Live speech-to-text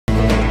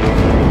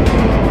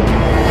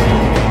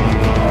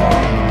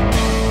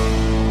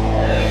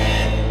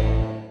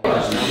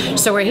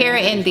So we're here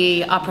in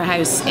the Opera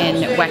House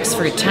in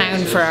Wexford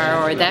town for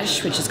our Ard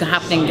Fheis, which is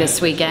happening this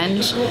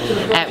weekend.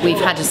 We've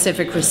had a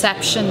civic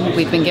reception.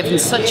 We've been given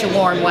such a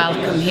warm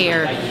welcome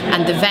here,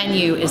 and the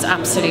venue is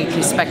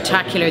absolutely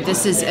spectacular.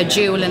 This is a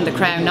jewel in the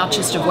crown, not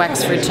just of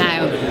Wexford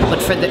town,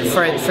 but for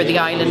the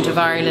island of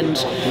Ireland.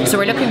 So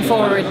we're looking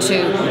forward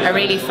to a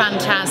really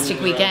fantastic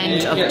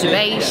weekend of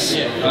debate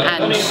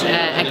and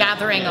a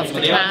gathering of the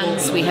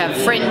clans. We have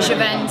fringe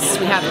events.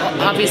 We have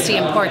obviously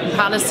important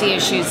policy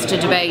issues to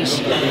debate.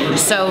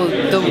 So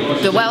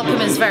the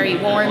welcome is very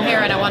warm here,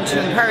 and I want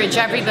to encourage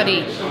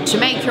everybody to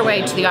make your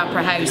way to the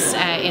Opera House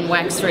in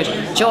Wexford,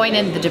 join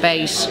in the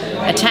debate,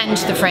 attend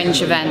the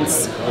fringe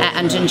events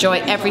and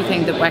enjoy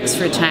everything that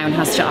Wexford town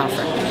has to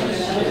offer.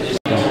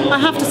 I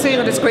have to say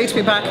that it's great to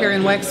be back here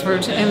in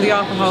Wexford in the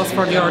Opera House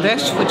for the Ard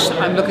Fheis, which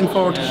I'm looking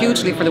forward to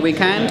hugely for the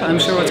weekend. I'm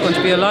sure it's going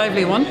to be a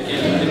lively one.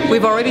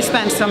 We've already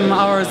spent some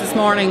hours this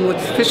morning with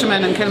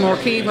fishermen in Kilmore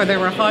Quay, where they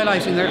were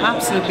highlighting their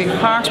absolutely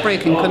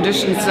heartbreaking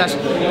conditions, that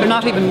they're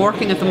not even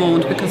working at the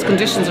moment because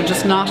conditions are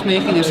just not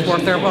making it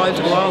worth their while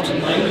to go out.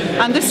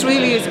 And this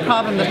really is a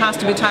problem that has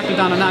to be tackled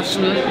on a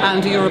national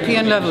and a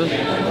European level,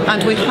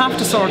 and we have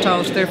to sort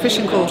out their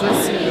fishing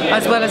quotas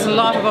as well as a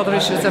lot of other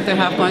issues that they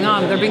have going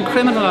on. They're being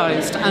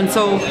criminalised, and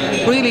so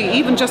really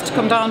even just to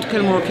come down to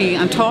Kilmore Quay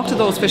and talk to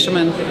those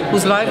fishermen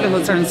whose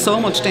livelihoods are in so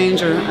much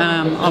danger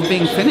of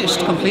being finished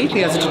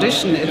completely as a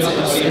tradition,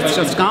 it's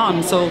just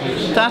gone. So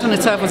that in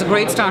itself was a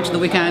great start to the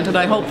weekend, and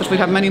I hope that we'll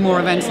have many more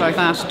events like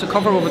that to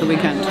cover over the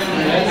weekend.